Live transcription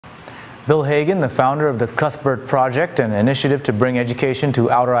Bill Hagan, the founder of the Cuthbert Project, an initiative to bring education to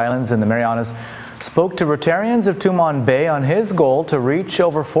outer islands in the Marianas, spoke to Rotarians of Tumon Bay on his goal to reach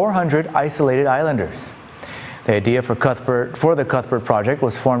over 400 isolated islanders. The idea for the Cuthbert Project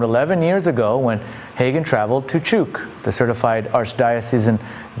was formed 11 years ago when Hagan traveled to Chuuk. The certified archdiocesan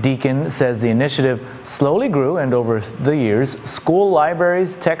deacon says the initiative slowly grew, and over the years, school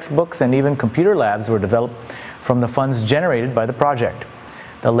libraries, textbooks, and even computer labs were developed from the funds generated by the project.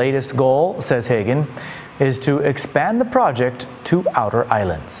 The latest goal, says Hagan, is to expand the project to outer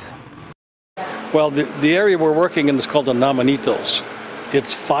islands. Well, the area we're working in is called the Namanitos.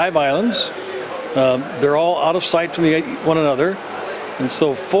 It's 5 islands. They're all out of sight from one another, and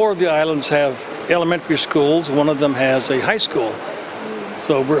so 4 of the islands have elementary schools. One of them has a high school.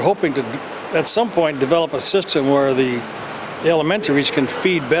 So we're hoping to, at some point, develop a system where the elementaries can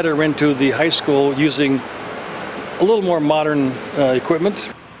feed better into the high school using a little more modern equipment.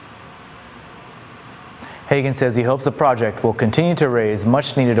 Hagan says he hopes the project will continue to raise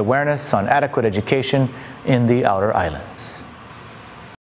much-needed awareness on adequate education in the outer islands.